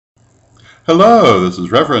Hello, this is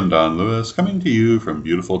Reverend Don Lewis coming to you from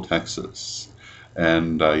beautiful Texas.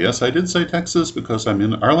 And yes, I did say Texas because I'm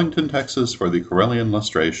in Arlington, Texas for the Corellian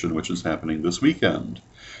Lustration, which is happening this weekend.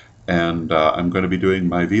 And I'm going to be doing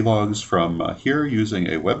my vlogs from here using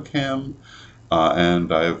a webcam.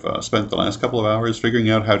 And I've spent the last couple of hours figuring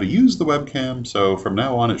out how to use the webcam, so from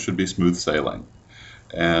now on it should be smooth sailing.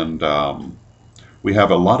 And we have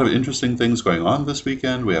a lot of interesting things going on this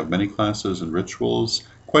weekend. We have many classes and rituals,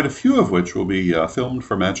 quite a few of which will be filmed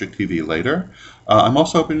for Magic TV later. I'm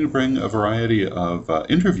also hoping to bring a variety of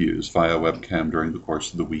interviews via webcam during the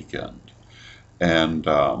course of the weekend. And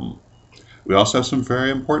we also have some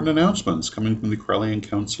very important announcements coming from the Corellian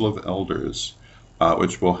Council of Elders,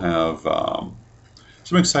 which will have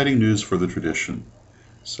some exciting news for the tradition.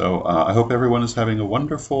 So I hope everyone is having a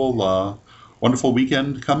wonderful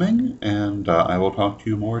weekend coming, and I will talk to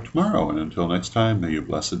you more tomorrow. And until next time, may you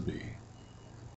blessed be.